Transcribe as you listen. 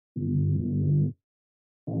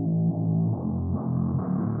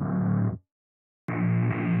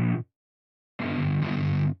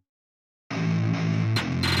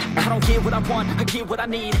I don't get what I want, I get what I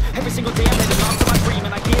need. Every single day I'm living off to my dream,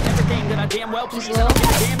 and I get everything that I damn well please. I don't give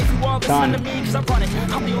a damn if you all listen to me, cause I run it.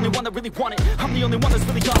 I'm the only one that really want it. I'm the only one that's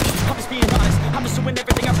really young. I'm just being honest. I'm just doing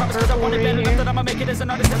everything I promise, cause I want it bad enough that I'ma make it as an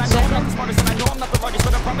artist. And I know I'm not the smartest, and I know I'm not the largest,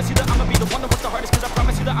 but I promise you that I'ma be the one that works the hardest, cause I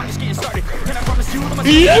promise you that I'm just getting started. And I promise you that I'm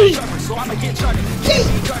sharper, so I'ma get charted. Get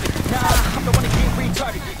guarded. Nah, I'm the one to get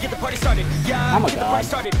retarded. Get the party started. Yeah, get the party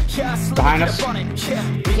started. Yeah, behind us. Yeah,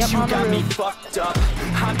 bitch, you got me fucked up.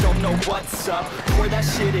 I don't know what's up. Pour that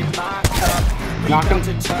shit in my cup. Knock him.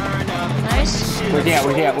 To turn up. Nice. Where's he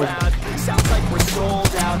at? Sounds like we're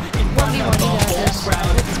sold out. In front of the whole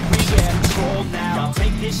crowd. We get control now. I'll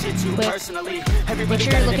take this shit too personally. Everybody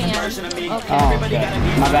got a different version of me. Everybody got a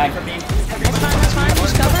my bad. That's fine.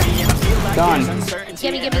 Just cover. Done.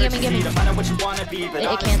 Gimme. It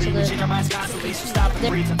canceled it.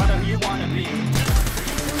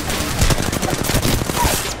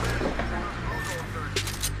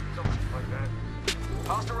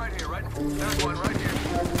 Hostile right here, right? There's one right here.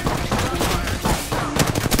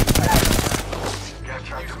 Gas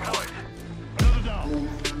trap deployed. Another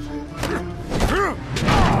down.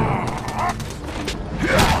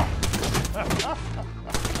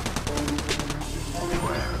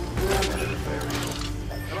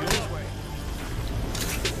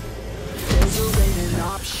 There's a rated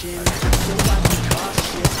option, so I be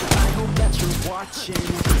cautious. I hope that you're watching.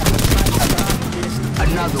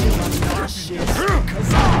 Another one. Cause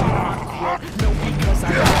I'm not quit. No, because I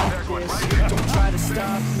want this. Don't try to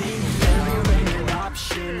stop me. There's a rated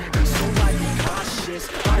option, so I be cautious.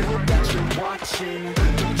 I hope that you're watching.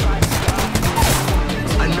 Don't try to stop me.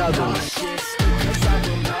 Another one. Cause I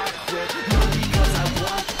will not quit. No, because I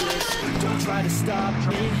want this. Don't try to stop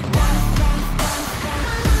me.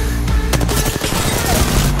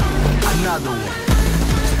 Another one.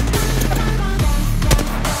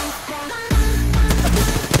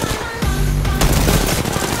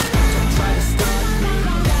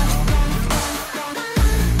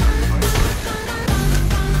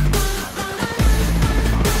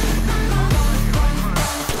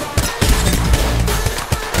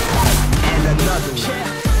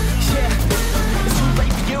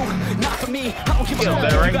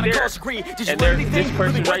 And there's this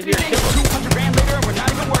person right here. 200 grand later, and we're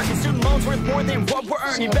not even working. Student loans worth more than what we're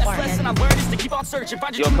earning. Best lesson I learned is to keep on searching.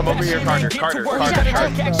 Find your come over here, Carter. Carter.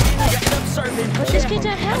 Just get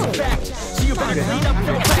that help. So you better clean up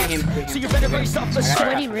your back. So you better raise up the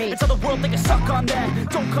Sweaty raid. and tell the world they can suck on that.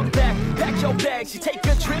 Don't come back. Pack your bags. You take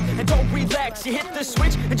a trip and don't relax. You hit the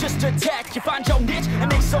switch and just attack. You find your niche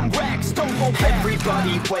and make some racks. Don't hold back.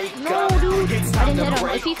 Everybody wake up. It's time to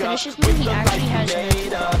break if he finishes me, he actually has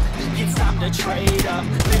It's time to trade up.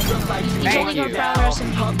 Live the life you want now.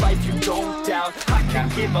 A life you don't doubt. I can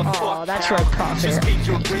give a fuck. Oh, that's right, profit. Just speak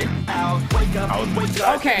your grit out. Wake up, wake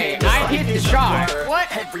up. Okay, I hit the shot. What?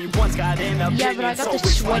 Everyone's got an opinion. Yeah, but I got the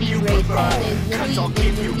sweaty raid thing. Cause I'll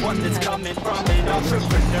give you one that's coming from an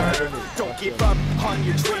entrepreneur. Don't give up on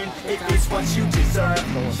your dream if it's what you deserve.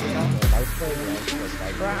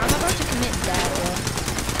 Bro, I'm about to commit that.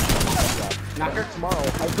 Knocker. Tomorrow,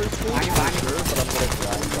 hybrid school. I can buy it.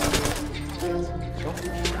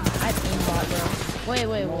 I've aimbot, bro.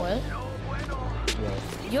 Wait, what?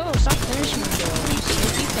 Yo, stop finishing me, bro. If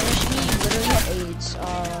you finish me, you literally have AIDS.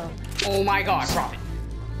 Oh my god, drop it.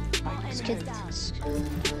 This kid.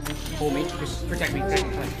 Hold me, just protect me, like a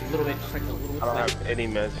little bit, just like a little bit. I don't have any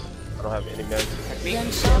meds. I don't have any meds. Protect me.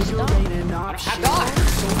 Then stop. Have dog.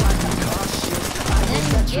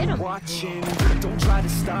 Then get him. Don't try to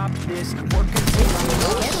stop this. Work until I'm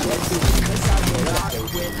nauseous. Cause I will not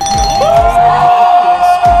quit.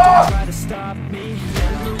 Don't try to stop me.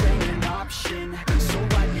 Never ain't an option. So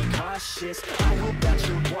I be cautious. I hope that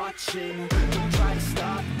you're watching. Don't try to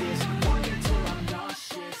stop this. Work until I'm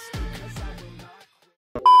nauseous. Cause I will not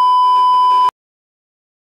quit.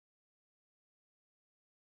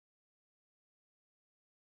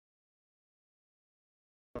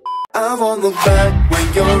 I won't look back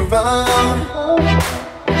when you're around.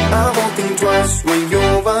 I won't think twice when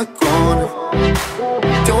you're gone.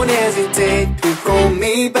 Don't hesitate to call me.